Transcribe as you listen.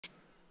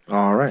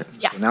All right.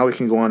 Yes. So now we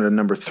can go on to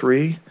number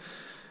 3,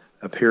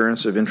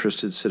 appearance of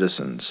interested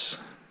citizens.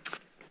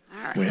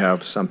 All right. We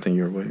have something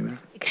you're waiting there.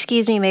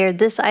 Excuse me, Mayor,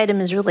 this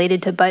item is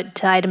related to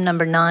item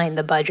number 9,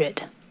 the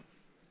budget.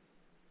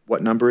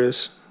 What number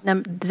is?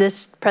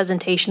 This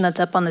presentation that's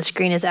up on the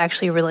screen is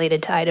actually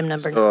related to item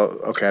number 9.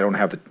 Okay, I don't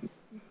have the,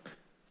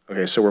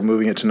 okay, so we're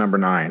moving it to number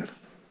 9.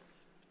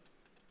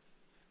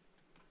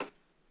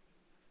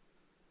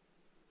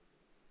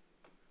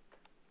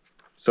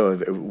 So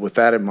with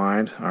that in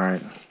mind, all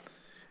right.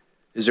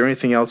 Is there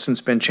anything else that's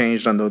been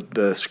changed on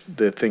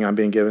the thing I'm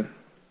being given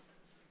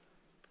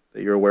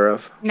that you're aware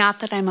of?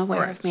 Not that I'm aware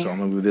All right, of, Mayor. so I'm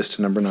going to move this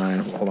to number 9.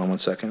 Hold on one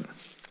second.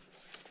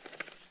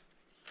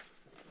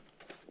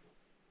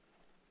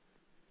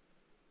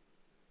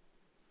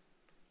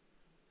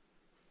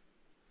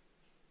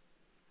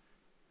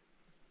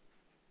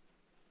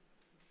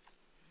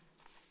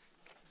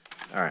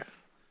 All right.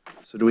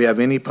 So do we have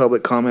any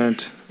public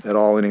comment at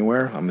all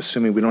anywhere? I'm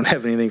assuming we don't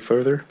have anything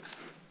further.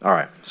 All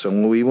right, so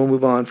we will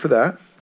move on for that.